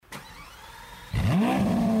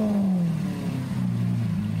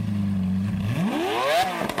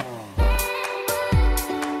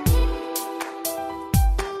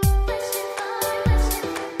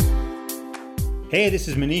Hey, this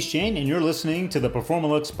is Manish Jain, and you're listening to the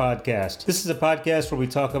Performalux podcast. This is a podcast where we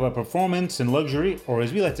talk about performance and luxury, or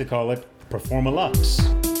as we like to call it, Performalux.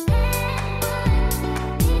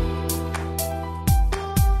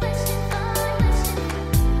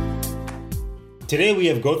 Today we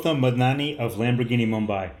have Gautam Madnani of Lamborghini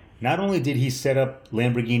Mumbai. Not only did he set up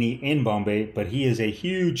Lamborghini in Bombay, but he is a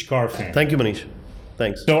huge car fan. Thank you, Manish.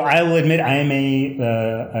 Thanks. So I will admit I am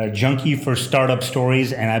a junkie for startup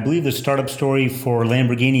stories, and I believe the startup story for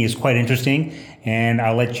Lamborghini is quite interesting. And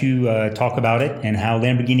I'll let you talk about it and how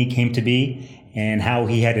Lamborghini came to be and how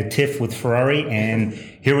he had a tiff with Ferrari. And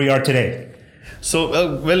here we are today. So,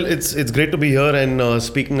 it's great to be here and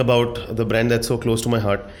speaking about the brand that's so close to my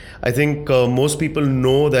heart. I think most people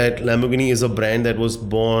know that Lamborghini is a brand that was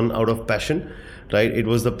born out of passion, right? It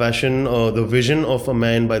was the passion, the vision of a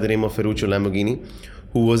man by the name of Ferruccio Lamborghini,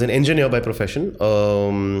 who was an engineer by profession.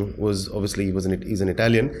 He's an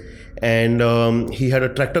Italian, and he had a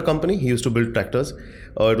tractor company. He used to build tractors.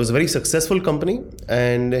 It was a very successful company,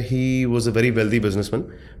 and he was a very wealthy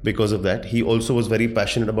businessman because of that. He also was very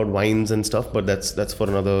passionate about wines and stuff, but that's for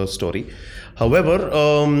another story. However,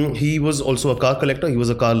 he was also a car collector. He was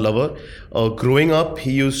a car lover. Growing up,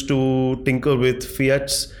 he used to tinker with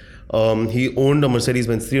Fiats. He owned a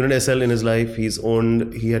Mercedes-Benz 300 SL in his life. He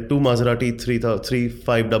had two Maserati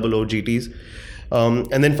 3500 GTs.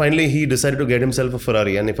 And then finally he decided to get himself a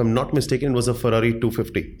Ferrari. And if I'm not mistaken, it was a Ferrari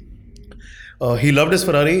 250. He loved his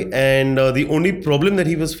Ferrari, and the only problem that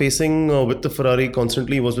he was facing with the Ferrari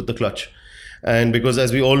constantly was with the clutch. And because,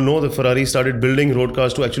 as we all know, the Ferrari started building road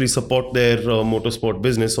cars to actually support their motorsport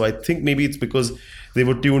business. So I think maybe it's because they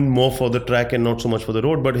were tuned more for the track and not so much for the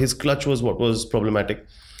road, but his clutch was what was problematic.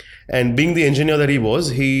 And being the engineer that he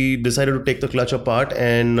was, he decided to take the clutch apart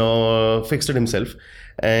and fixed it himself.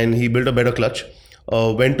 And he built a better clutch,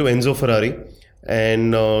 went to Enzo Ferrari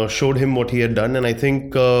and showed him what he had done. And I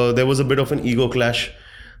think there was a bit of an ego clash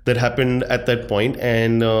that happened at that point.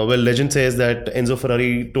 And legend says that Enzo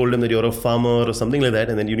Ferrari told him that you're a farmer or something like that,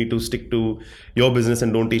 and then you need to stick to your business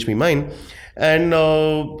and don't teach me mine. And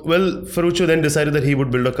Ferruccio then decided that he would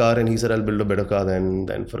build a car, and he said, I'll build a better car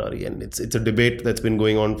than Ferrari. And it's a debate that's been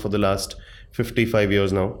going on for the last 55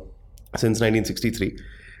 years now, since 1963.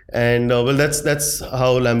 And that's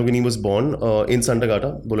how Lamborghini was born in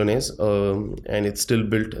Sant'Agata, Bolognese, and it's still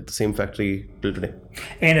built at the same factory till today.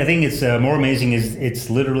 And I think it's more amazing is it's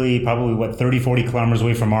literally probably 30-40 kilometers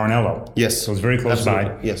away from Maranello. Yes, so it's very close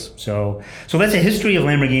absolutely. by. Yes. So that's a history of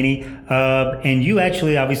Lamborghini, and you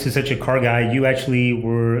actually, obviously, such a car guy. You actually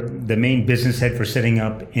were the main business head for setting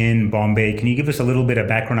up in Bombay. Can you give us a little bit of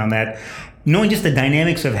background on that? Knowing just the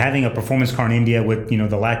dynamics of having a performance car in India with,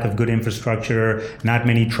 the lack of good infrastructure, not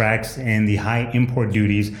many tracks, and the high import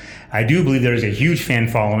duties, I do believe there is a huge fan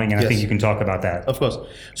following, and yes. I think you can talk about that. Of course.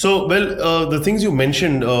 So, the things you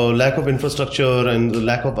mentioned, lack of infrastructure and the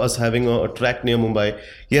lack of us having a track near Mumbai,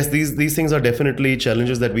 yes, these things are definitely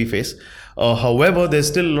challenges that we face. However, there's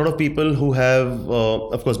still a lot of people who have,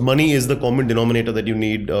 of course, money is the common denominator that you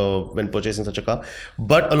need when purchasing such a car.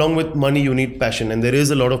 But along with money, you need passion. And there is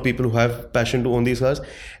a lot of people who have passion to own these cars.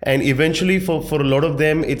 And eventually, for a lot of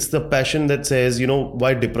them, it's the passion that says,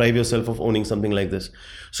 why deprive yourself of owning something like this?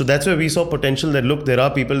 So that's where we saw potential that, look, there are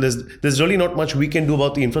people, there's really not much we can do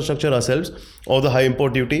about the infrastructure ourselves or the high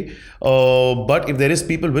import duty. But if there is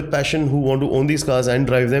people with passion who want to own these cars and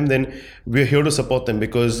drive them, then we're here to support them,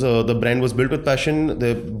 because the brand was built with passion,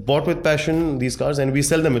 they bought with passion these cars, and we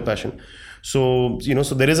sell them with passion. So,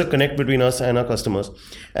 so there is a connect between us and our customers.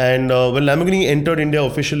 And when Lamborghini entered India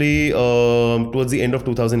officially towards the end of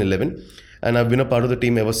 2011, and I've been a part of the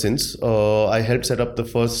team ever since. I helped set up the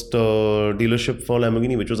first dealership for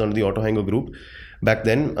Lamborghini, which was under the Auto Hangar Group back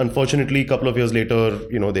then. Unfortunately, a couple of years later,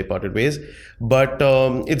 they parted ways. But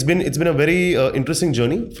it's been a very interesting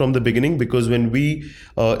journey from the beginning, because when we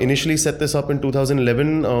initially set this up in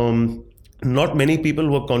 2011, not many people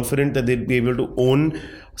were confident that they'd be able to own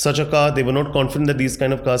such a car. They were not confident that these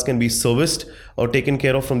kind of cars can be serviced or taken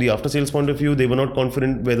care of from the after sales point of view. They were not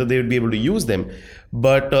confident whether they would be able to use them.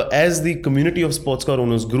 But as the community of sports car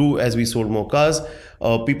owners grew, as we sold more cars,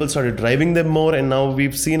 people started driving them more, and now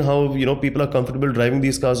we've seen how people are comfortable driving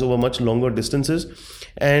these cars over much longer distances,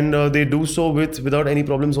 and they do so without any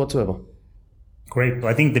problems whatsoever. Great.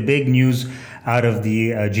 Well, I think the big news out of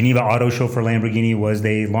the Geneva Auto Show for Lamborghini was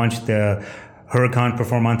they launched the Huracan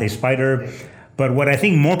Performante Spider. But what I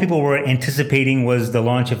think more people were anticipating was the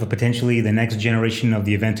launch of potentially the next generation of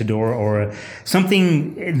the Aventador or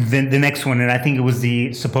something, the next one. And I think it was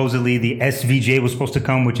supposedly the SVJ was supposed to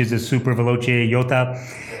come, which is a Super Veloce Jota.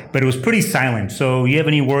 But it was pretty silent. So you have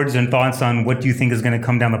any words and thoughts on what do you think is going to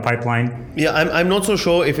come down the pipeline? Yeah, I'm not so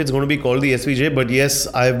sure if it's going to be called the SVJ, but yes,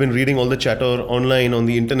 I've been reading all the chatter online on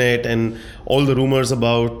the internet and all the rumors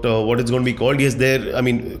about what it's going to be called. Yes,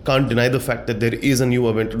 can't deny the fact that there is a new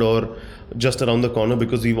Aventador just around the corner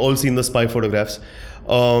because we've all seen the spy photographs.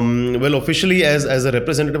 Well, officially as a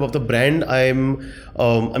representative of the brand,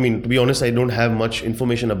 to be honest, I don't have much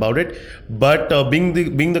information about it. But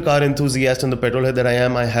being the car enthusiast and the petrolhead that I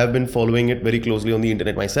am, I have been following it very closely on the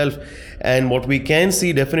internet myself. And what we can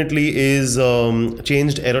see definitely is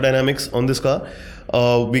changed aerodynamics on this car.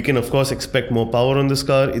 We can of course expect more power on this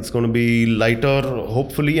car. It's going to be lighter,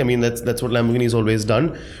 hopefully. I mean, that's what Lamborghini has always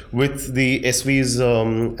done with the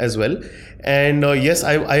SVs as well. And yes,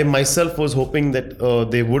 I myself was hoping that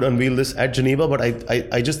they would unveil this at Geneva, but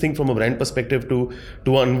I just think from a brand perspective to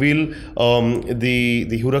unveil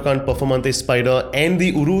the Huracan Performante Spider and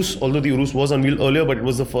the Urus, although the Urus was unveiled earlier, but it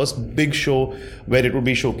was the first big show where it would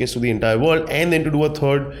be showcased to the entire world, and then to do a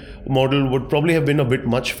third model would probably have been a bit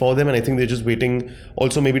much for them, and I think they're just waiting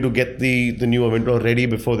also maybe to get the new Aventador ready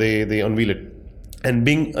before they unveil it. And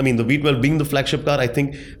the V12 being the flagship car, I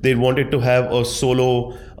think they wanted to have a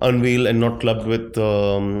solo unveil and not clubbed with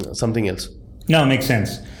something else. No, it makes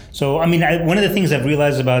sense. So, one of the things I've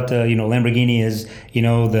realized about, Lamborghini is,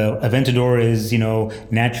 the Aventador is,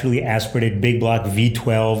 naturally aspirated big block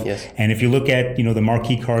V12. Yes. And if you look at, the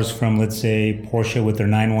marquee cars from, let's say, Porsche with their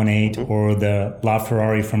 918 or the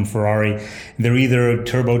LaFerrari from Ferrari, they're either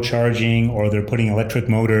turbocharging or they're putting electric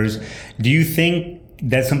motors. Do you think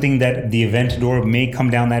that's something that the Aventador may come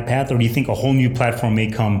down that path, or do you think a whole new platform may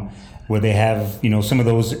come where they have, some of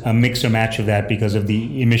those a mix or match of that because of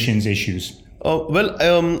the emissions issues?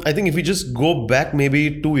 I think if we just go back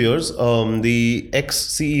maybe 2 years, the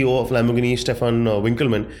ex-CEO of Lamborghini, Stefan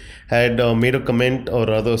Winkelmann, had made a comment or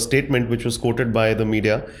rather a statement which was quoted by the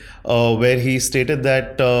media where he stated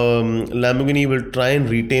that Lamborghini will try and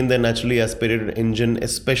retain their naturally aspirated engine,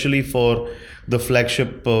 especially for the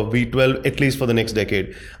flagship V12, at least for the next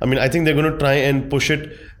decade. I think they're going to try and push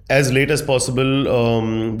it as late as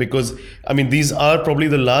possible because these are probably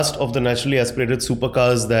the last of the naturally aspirated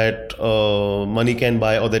supercars that money can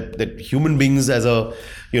buy, or that human beings as a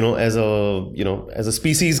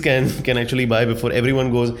species can actually buy before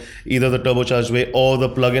everyone goes either the turbocharged way or the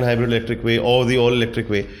plug-in hybrid electric way or the all-electric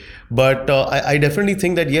way. But I definitely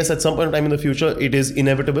think that yes, at some point in time in the future, it is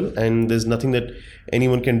inevitable and there's nothing that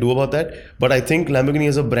anyone can do about that. But I think Lamborghini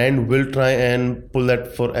as a brand will try and pull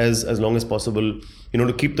that for as long as possible,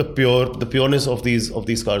 to keep the pureness of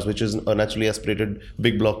these cars, which is a naturally aspirated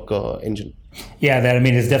big block engine. Yeah,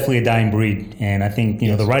 it's definitely a dying breed. And I think,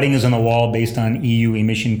 the writing is on the wall based on EU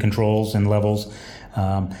emission controls and levels.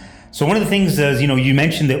 So one of the things is, you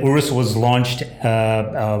mentioned that Urus was launched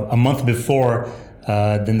a month before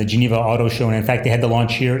than the Geneva Auto Show, and in fact they had the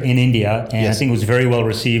launch here in India, and yes. I think it was very well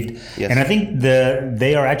received. Yes. And I think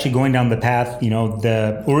they are actually going down the path.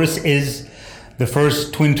 The Urus is the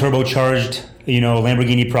first twin turbocharged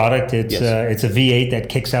Lamborghini product. It's it's a V8 that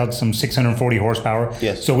kicks out some 640 horsepower.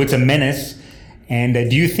 Yes. So it's a menace. And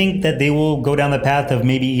do you think that they will go down the path of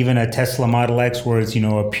maybe even a Tesla Model X where it's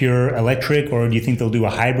a pure electric, or do you think they'll do a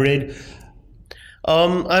hybrid?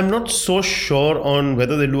 I'm not so sure on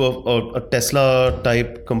whether they do a Tesla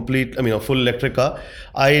type complete, a full electric car.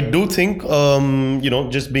 I do think,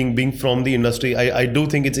 just being from the industry, I do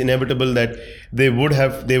think it's inevitable that they will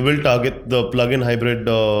target the plug-in hybrid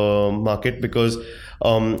market because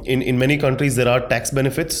in many countries there are tax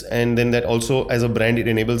benefits, and then that also as a brand it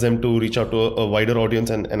enables them to reach out to a wider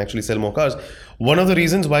audience and actually sell more cars. One of the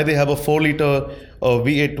reasons why they have a 4-liter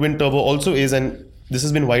V8 twin turbo also is, and this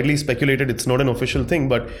has been widely speculated, it's not an official thing,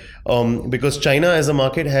 but because China as a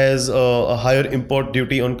market has a higher import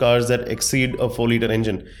duty on cars that exceed a 4-liter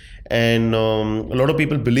engine. And a lot of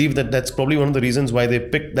people believe that that's probably one of the reasons why they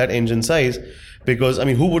picked that engine size. Because,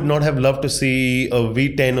 who would not have loved to see a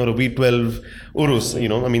V10 or a V12 Urus,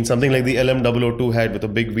 something like the LM002 had with a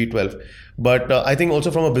big V12. But I think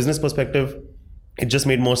also from a business perspective, it just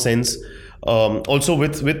made more sense. Also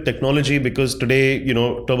with technology, because today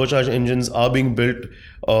turbocharged engines are being built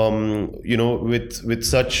with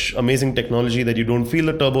such amazing technology that you don't feel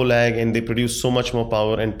the turbo lag, and they produce so much more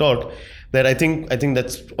power and torque that I think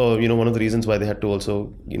that's one of the reasons why they had to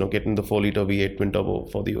also get in the 4-liter V8 twin turbo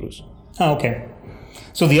for the Urus. Oh, okay.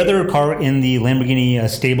 So the other car in the Lamborghini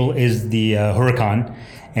stable is the Huracan.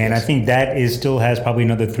 And I think that is still has probably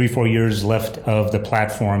another 3-4 years left of the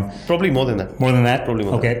platform. Probably more than that. More than that? Probably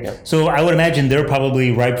more okay. than that, yeah. So I would imagine they're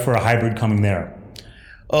probably ripe for a hybrid coming there.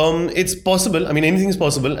 It's possible. I mean, anything is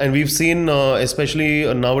possible, and we've seen,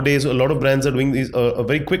 especially nowadays, a lot of brands are doing these a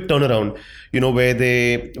very quick turnaround. Where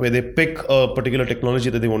they pick a particular technology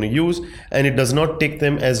that they want to use, and it does not take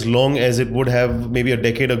them as long as it would have maybe a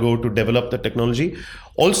decade ago to develop the technology.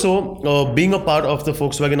 Also, being a part of the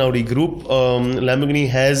Volkswagen Audi group, Lamborghini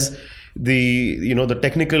has the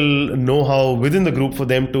technical know-how within the group for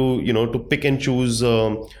them to pick and choose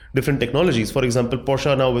different technologies. For example,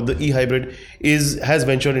 Porsche now with the e-hybrid has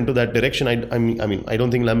ventured into that direction. I mean I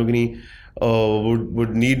don't think Lamborghini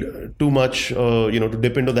would need too much to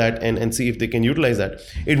dip into that and see if they can utilize that.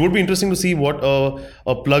 It would be interesting to see what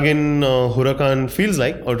a plug-in Huracan feels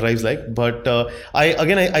like or drives like, but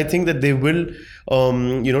I think that they will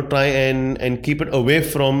try and keep it away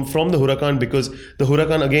from the Huracan, because the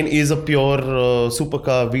Huracan again is a pure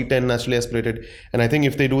supercar V10 naturally aspirated, and I think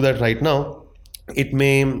if they do that right now, it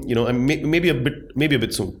may maybe a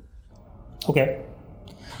bit soon. Okay.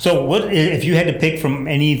 So what if you had to pick from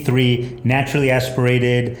any three, naturally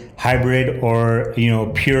aspirated, hybrid, or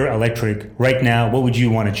pure electric right now, what would you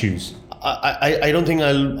want to choose? I don't think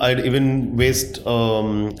I'd even waste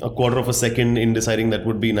a quarter of a second in deciding that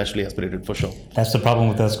would be naturally aspirated for sure. That's the problem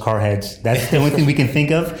with us car heads. That's the only thing we can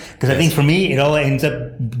think of, because I think for me it all ends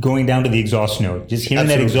up going down to the exhaust note. Just hearing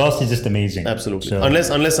that exhaust is just amazing. Absolutely. So,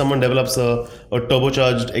 unless someone develops a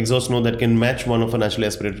turbocharged exhaust note that can match one of a naturally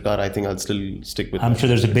aspirated car, I think I'll still stick with. I'm sure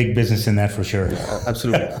there's a big business in that for sure. Yeah,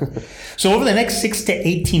 absolutely. So over the next 6 to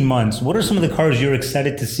 18 months, what are some of the cars you're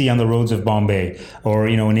excited to see on the roads of Bombay or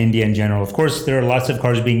in India in general? Of course, there are lots of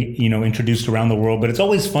cars being introduced around the world, but it's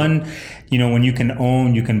always fun when you can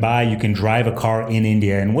own, you can buy, you can drive a car in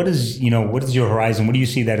India. And what is your horizon? What do you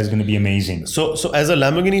see that is going to be amazing? So as a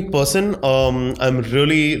Lamborghini person, I'm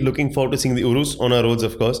really looking forward to seeing the Urus on our roads,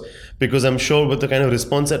 of course, because I'm sure with the kind of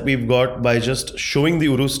response that we've got by just showing the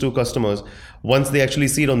Urus to customers, once they actually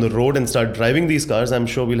see it on the road and start driving these cars, I'm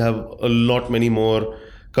sure we'll have a lot many more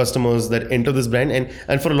customers that enter this brand,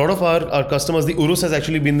 and for a lot of our customers, the Urus has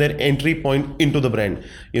actually been their entry point into the brand,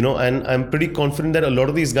 and I'm pretty confident that a lot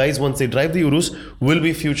of these guys, once they drive the Urus, will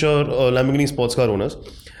be future Lamborghini sports car owners.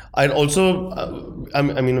 I'd also,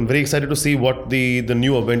 I'm very excited to see what the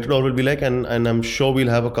new Aventador will be like, and I'm sure we'll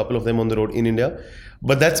have a couple of them on the road in India.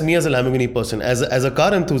 But that's me as a Lamborghini person. As a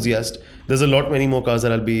car enthusiast, there's a lot many more cars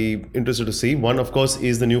that I'll be interested to see. One, of course,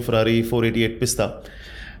 is the new Ferrari 488 Pista.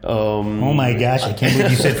 Oh my gosh, I can't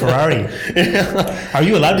believe you said Ferrari. Are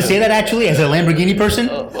you allowed to say that actually as a Lamborghini person?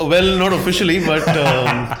 Well, not officially, but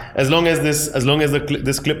as long as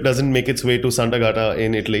this clip doesn't make its way to Santa Gata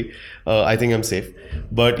in Italy, I think I'm safe.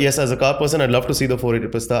 But yes, as a car person, I'd love to see the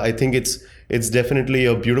 488 Pista. I think it's definitely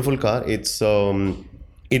a beautiful car.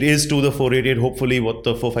 It is to the 488, hopefully what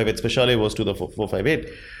the 458 Speciale was to the 458.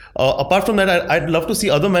 Apart from that, I'd love to see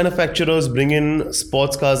other manufacturers bring in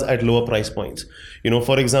sports cars at lower price points.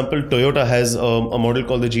 For example, Toyota has a model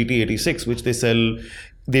called the GT86, which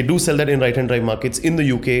they do sell that in right-hand drive markets in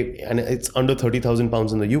the UK, and it's under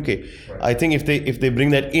 £30,000 in the UK. Right. I think if they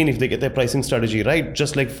bring that in, if they get their pricing strategy right,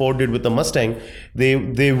 just like Ford did with the Mustang, they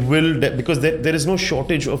will, because there is no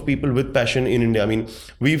shortage of people with passion in India. I mean,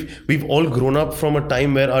 we've all grown up from a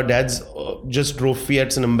time where our dads just drove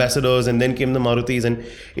Fiats and Ambassadors, and then came the Marutis, and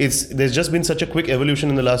there's just been such a quick evolution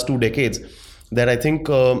in the last 2 decades. That I think,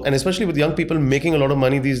 and especially with young people making a lot of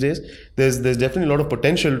money these days, there's definitely a lot of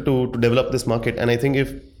potential to develop this market. And I think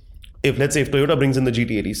if let's say if Toyota brings in the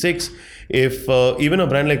GT86, if even a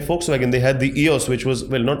brand like Volkswagen, they had the EOS, which was,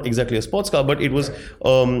 well, not exactly a sports car, but it was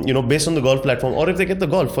based on the Golf platform. Or if they get the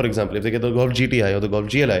Golf, for example, if they get the Golf GTI or the Golf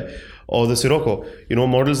GLI or the Sirocco,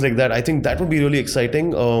 models like that, I think that would be really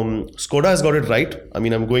exciting. Skoda has got it right. I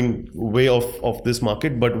mean, I'm going way off this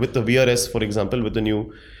market, but with the VRS, for example, with the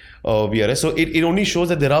new VRS. So it only shows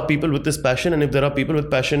that there are people with this passion, and if there are people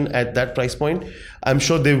with passion at that price point, I'm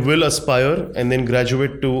sure they will aspire and then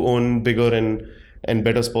graduate to own bigger and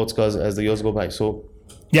better sports cars as the years go by. So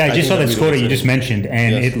yeah, I just saw that Skoda you just mentioned,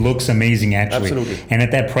 and yes, it looks amazing actually. Absolutely. And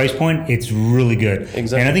at that price point, it's really good.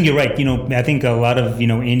 Exactly. And I think you're right. I think a lot of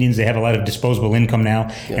Indians, they have a lot of disposable income now,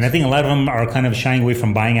 yes, and I think a lot of them are kind of shying away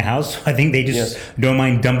from buying a house. I think they just don't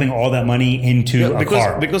mind dumping all that money into a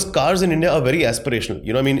car. Because cars in India are very aspirational.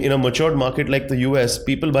 I mean, in a matured market like the US,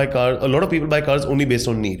 a lot of people buy cars only based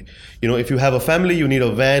on need. If you have a family, you need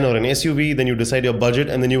a van or an SUV, then you decide your budget,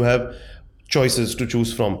 and then you have choices to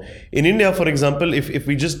choose from. In India, for example, if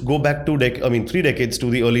we just go back 3 decades to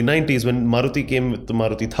the early 90s when Maruti came with the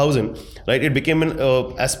Maruti 1000, right? It became an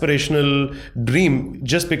aspirational dream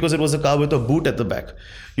just because it was a car with a boot at the back,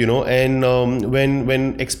 And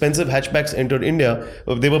when expensive hatchbacks entered India,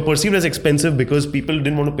 they were perceived as expensive because people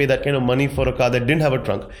didn't want to pay that kind of money for a car that didn't have a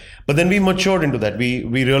trunk. But then we matured into that. We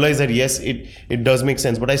realized that yes, it does make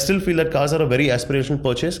sense. But I still feel that cars are a very aspirational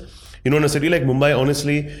purchase. In a city like Mumbai,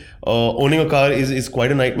 honestly, owning a car is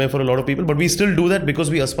quite a nightmare for a lot of people. But we still do that because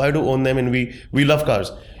we aspire to own them and we love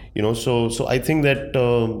cars. So I think that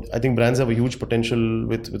brands have a huge potential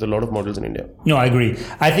with a lot of models in India. No, I agree.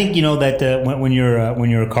 I think that when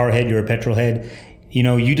you're a car head, you're a petrol head.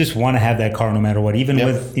 You just want to have that car no matter what. Even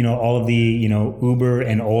with all of the Uber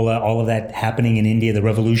and Ola, all of that happening in India, the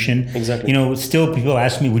revolution. Exactly. Still people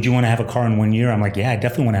ask me, would you want to have a car in 1 year? I'm like, yeah, I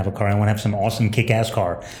definitely want to have a car. I want to have some awesome kick-ass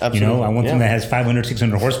car. Absolutely. I want something that has 500,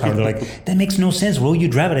 600 horsepower. They're like, that makes no sense. Will you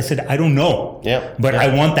drive it? I said, I don't know. Yeah. But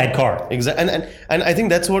I want that car. Exactly. And I think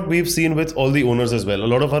that's what we've seen with all the owners as well. A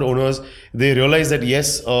lot of our owners, they realize that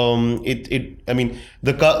yes,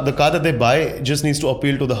 the car that they buy just needs to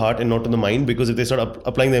appeal to the heart and not to the mind, because if they start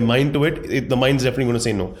applying their mind to it, the mind's definitely going to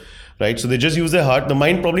say no, right? So they just use their heart. The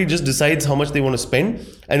mind probably just decides how much they want to spend,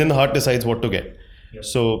 and then the heart decides what to get. Yep.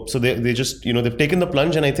 So they just they've taken the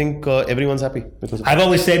plunge, and I think everyone's happy because of I've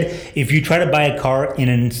always said if you try to buy a car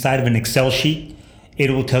inside of an Excel sheet,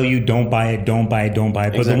 it will tell you don't buy it. But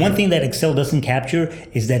exactly. The one thing that Excel doesn't capture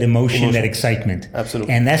is that emotion, that excitement.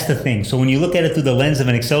 Absolutely. And that's the thing. So when you look at it through the lens of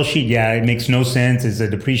an Excel sheet, yeah, it makes no sense. It's a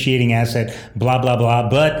depreciating asset, blah, blah, blah.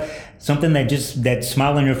 But something that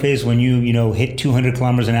smile on your face when you hit 200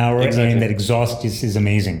 kilometers an hour, exactly. And that exhaust just is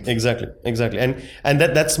amazing. Exactly. And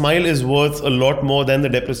that smile is worth a lot more than the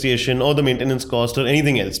depreciation or the maintenance cost or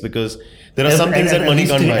anything else, because there are some things that money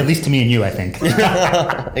can't buy. At least to me and you, I think.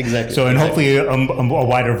 Exactly. So, and hopefully a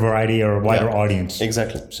wider variety or a wider audience.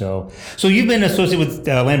 Exactly. So you've been associated with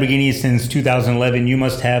Lamborghini since 2011. You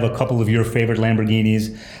must have a couple of your favorite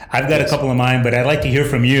Lamborghinis. I've got a couple of mine, but I'd like to hear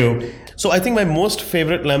from you. So I think my most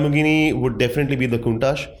favorite Lamborghini would definitely be the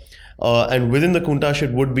Countach. And within the Countach,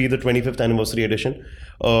 it would be the 25th anniversary edition.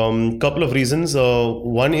 Couple of reasons.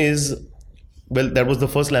 One is, that was the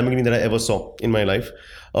first Lamborghini that I ever saw in my life.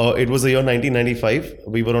 It was the year 1995.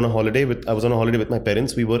 We were on a holiday I was on a holiday with my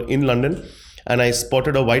parents. We were in London, and I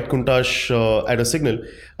spotted a white Countach at a signal,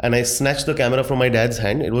 and I snatched the camera from my dad's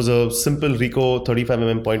hand. It was a simple Ricoh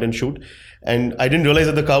 35mm point and shoot, and I didn't realize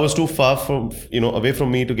that the car was too far from away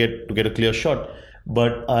from me to get a clear shot.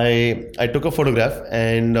 But I took a photograph,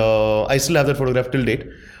 and I still have that photograph till date.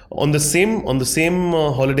 On the same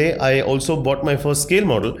holiday, I also bought my first scale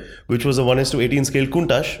model, which was a 1:18 scale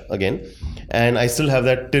Countach again, and I still have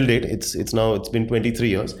that till date. It's been 23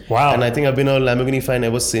 years. Wow! And I think I've been a Lamborghini fan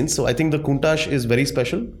ever since. So I think the Countach is very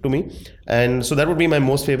special to me, and so that would be my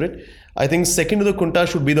most favorite. I think second to the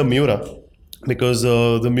Countach would be the Miura, because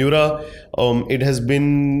the Miura,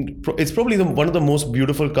 it's probably one of the most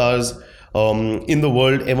beautiful cars in the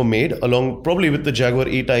world ever made, along probably with the Jaguar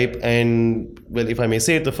E-Type and, well, if I may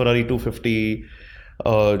say it, the Ferrari 250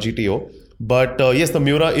 GTO. But yes, the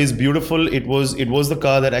Miura is beautiful. It was the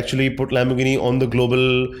car that actually put Lamborghini on the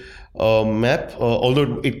global map,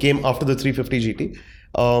 although it came after the 350 GT.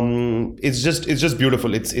 It's just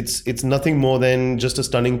beautiful. It's nothing more than just a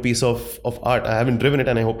stunning piece of art. I haven't driven it,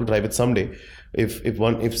 and I hope to drive it someday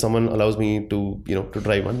if someone allows me to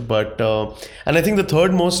drive one. But and I think the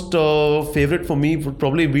third most favorite for me would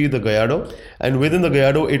probably be the Gallardo, and within the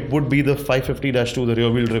Gallardo it would be the 550-2, the rear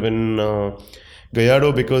wheel driven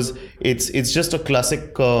Gallardo, because it's just a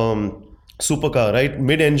classic supercar, right?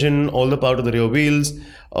 Mid-engine, all the power to the rear wheels,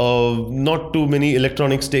 not too many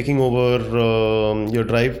electronics taking over your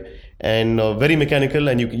drive, and very mechanical,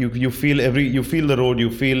 and you feel the road, you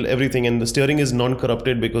feel everything, and the steering is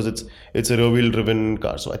non-corrupted because it's a rear wheel driven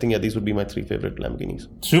car. So I think these would be my three favorite Lamborghinis.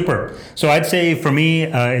 Super. So I'd say for me,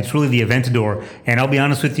 it's really the Aventador, and I'll be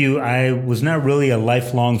honest with you, I was not really a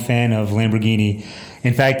lifelong fan of Lamborghini.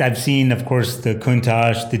 In fact, I've seen, of course, the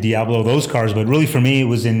Countach, the Diablo, those cars, but really for me, it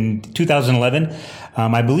was in 2011.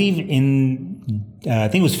 I believe I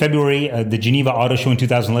think it was February, the Geneva Auto Show in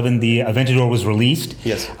 2011, the Aventador was released.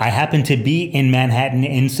 Yes. I happened to be in Manhattan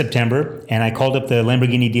in September, and I called up the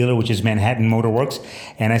Lamborghini dealer, which is Manhattan Motor Works,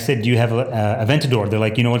 and I said, do you have an Aventador? They're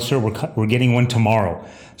like, you know what, sir, we're getting one tomorrow.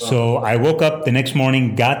 So I woke up the next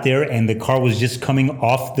morning, got there, and the car was just coming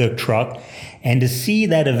off the truck. And to see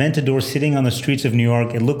that Aventador sitting on the streets of New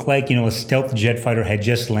York, it looked like, a stealth jet fighter had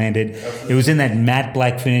just landed. It was in that matte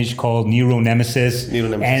black finish called Nero Nemesis.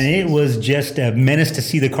 And it was just a menace to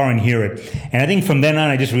see the car and hear it. And I think from then on,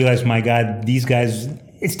 I just realized, my God, these guys,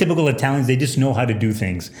 it's typical Italians. They just know how to do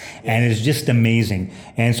things, and it's just amazing.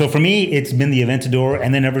 And so for me, it's been the Aventador,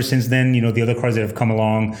 and then ever since then, the other cars that have come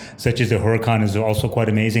along, such as the Huracan, is also quite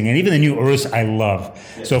amazing, and even the new Urus, I love.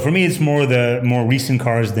 So for me, it's more the more recent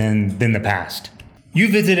cars than the past. You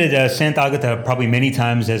visited Sant'Agata probably many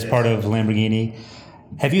times as part of Lamborghini.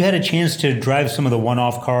 Have you had a chance to drive some of the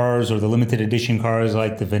one-off cars or the limited edition cars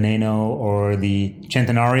like the Veneno or the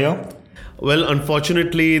Centenario? Well,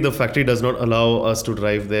 unfortunately, the factory does not allow us to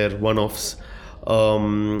drive their one-offs.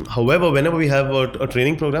 However, whenever we have a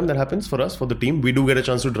training program that happens for us, for the team, we do get a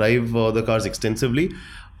chance to drive the cars extensively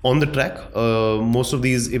on the track. Most of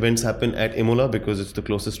these events happen at Imola because it's the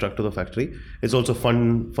closest track to the factory. It's also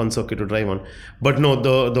fun circuit to drive on. But no,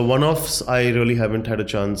 the one-offs, I really haven't had a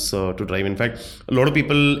chance to drive. In fact, a lot of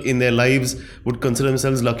people in their lives would consider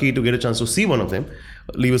themselves lucky to get a chance to see one of them,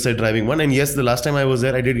 leave aside driving one. And yes, the last time I was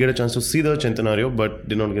there, I did get a chance to see the Centenario, but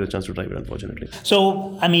did not get a chance to drive it, unfortunately.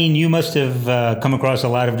 So, you must have come across a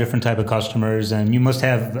lot of different type of customers, and you must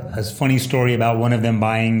have a funny story about one of them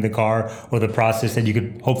buying the car or the process that you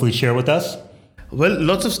could hopefully share with us. Well,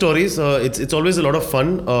 lots of stories. It's always a lot of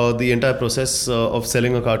fun, the entire process of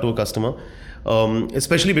selling a car to a customer,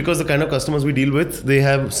 especially because the kind of customers we deal with, they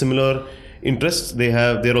have similar interests.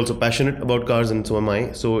 They're also passionate about cars, and so am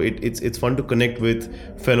I. So it's fun to connect with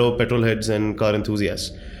fellow petrol heads and car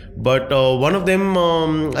enthusiasts. But one of them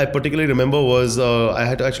I particularly remember was I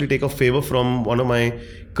had to actually take a favor from one of my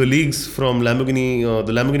colleagues from Lamborghini,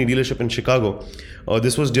 the Lamborghini dealership in Chicago.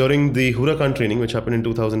 This was during the Huracan training, which happened in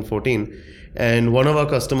 2014. And one of our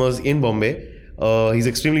customers in Bombay, he's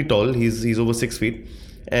extremely tall. He's over 6 feet.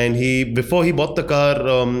 And before he bought the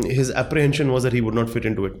car, his apprehension was that he would not fit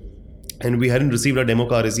into it. And we hadn't received our demo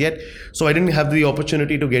car as yet, so I didn't have the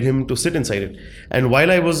opportunity to get him to sit inside it. And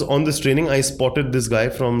while I was on this training, I spotted this guy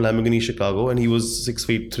from Lamborghini Chicago, and he was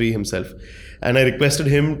 6'3" himself. And I requested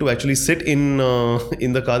him to actually sit in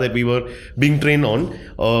the car that we were being trained on,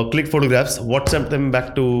 click photographs, WhatsApp them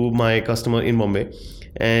back to my customer in Bombay.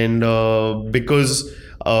 And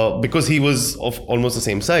because he was of almost the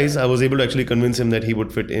same size, I was able to actually convince him that he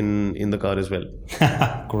would fit in the car as well.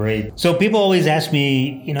 Great. So people always ask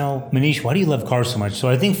me, Manish, why do you love cars so much? So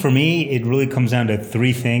I think for me, it really comes down to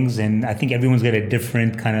three things, and I think everyone's got a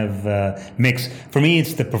different kind of mix. For me,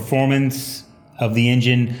 it's the performance of the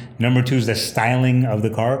engine. Number two is the styling of the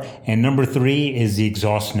car. And number three is the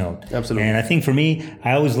exhaust note. Absolutely. And I think for me,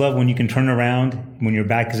 I always love when you can turn around, when your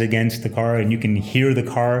back is against the car and you can hear the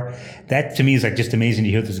car. That to me is like just amazing to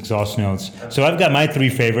hear those exhaust notes. So I've got my three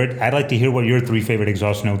favorite. I'd like to hear what your three favorite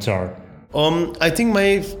exhaust notes are. I think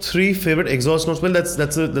my three favorite exhaust notes. Well, that's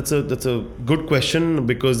a good question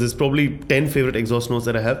because there's probably 10 favorite exhaust notes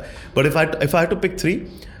that I have. But if I had to pick three,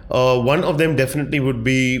 one of them definitely would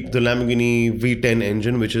be the Lamborghini V10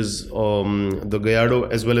 engine, which is the Gallardo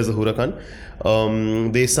as well as the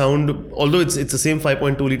Huracan. They sound, although it's the same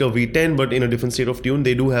 5.2 liter V10, but in a different state of tune.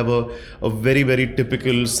 They do have a very, very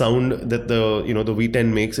typical sound that the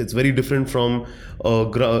V10 makes. It's very different from a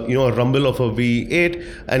rumble of a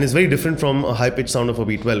V8, and it's very different from a high pitched sound of a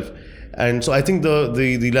V12. And so I think the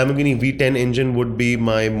Lamborghini V10 engine would be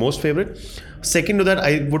my most favorite. Second to that,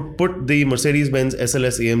 I would put the Mercedes-Benz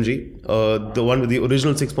SLS AMG, the one with the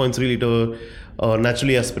original 6.3 liter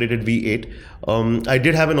naturally aspirated V8. I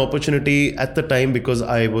did have an opportunity at the time because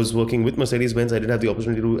I was working with Mercedes-Benz. I did have the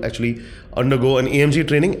opportunity to actually undergo an AMG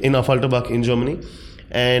training in Affalterbach in Germany.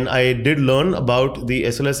 And I did learn about the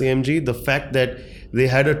SLS AMG, the fact that they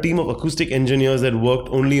had a team of acoustic engineers that worked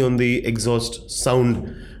only on the exhaust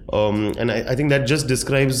sound. And I think that just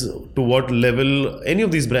describes to what level any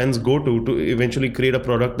of these brands go to eventually create a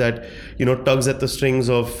product that tugs at the strings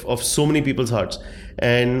of so many people's hearts.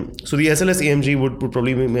 And so the SLS AMG would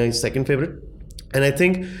probably be my second favorite. And I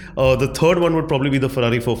think the third one would probably be the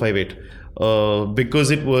Ferrari 458. Because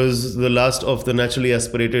it was the last of the naturally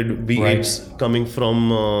aspirated V8s coming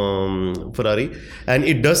from Ferrari, and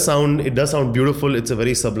it does sound beautiful. It's a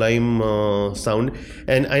very sublime sound,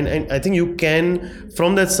 and I think you can,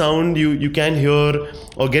 from that sound, you can hear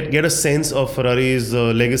or get a sense of Ferrari's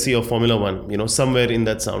legacy of Formula One. Somewhere in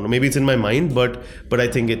that sound. Maybe it's in my mind, but I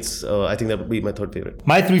think I think that would be my third favorite.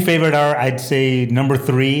 My three favorite are, I'd say number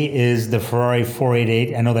three is the Ferrari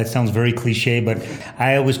 488. I know that sounds very cliche, but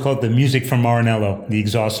I always call it the music from Maranello, the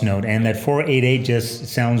exhaust note, and that 488 just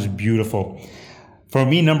sounds beautiful. For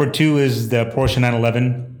me, number two is the Porsche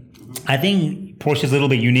 911. I think Porsche's a little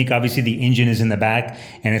bit unique. Obviously, the engine is in the back,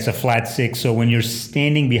 and it's a flat six. So when you're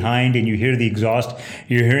standing behind and you hear the exhaust,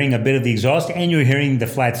 you're hearing a bit of the exhaust, and you're hearing the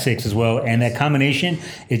flat six as well. And that combination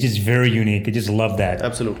is just very unique. I just love that.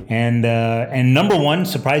 Absolutely. And number one,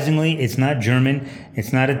 surprisingly, it's not German,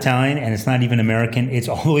 it's not Italian, and it's not even American. It's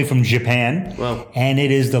all the way from Japan. Wow. And it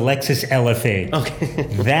is the Lexus LFA. Okay.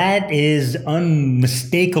 That is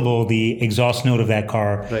unmistakable, the exhaust note of that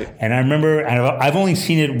car. Right. And I remember I've only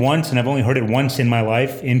seen it once, and I've only heard it once in my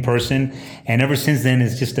life in person. And ever since then,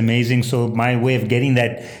 it's just amazing. So my way of getting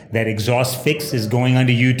that exhaust fix is going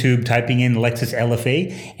onto YouTube, typing in Lexus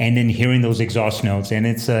LFA, and then hearing those exhaust notes. And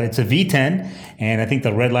it's a V10, and I think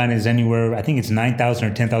the red line is anywhere, I think it's 9,000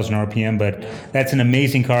 or 10,000 RPM, but that's an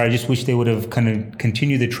amazing car. I just wish they would have kind of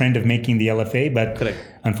continued the trend of making the LFA, but Correct.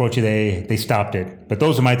 Unfortunately, they stopped it. But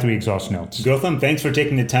those are my 3 exhaust notes. Gautam, thanks for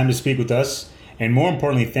taking the time to speak with us. And more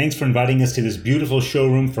importantly, thanks for inviting us to this beautiful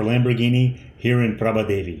showroom for Lamborghini here in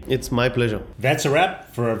Prabhadevi. It's my pleasure. That's a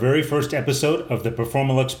wrap for our very first episode of the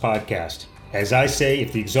Performalux podcast. As I say,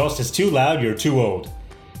 if the exhaust is too loud, you're too old.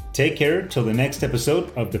 Take care till the next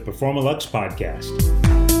episode of the Performalux podcast.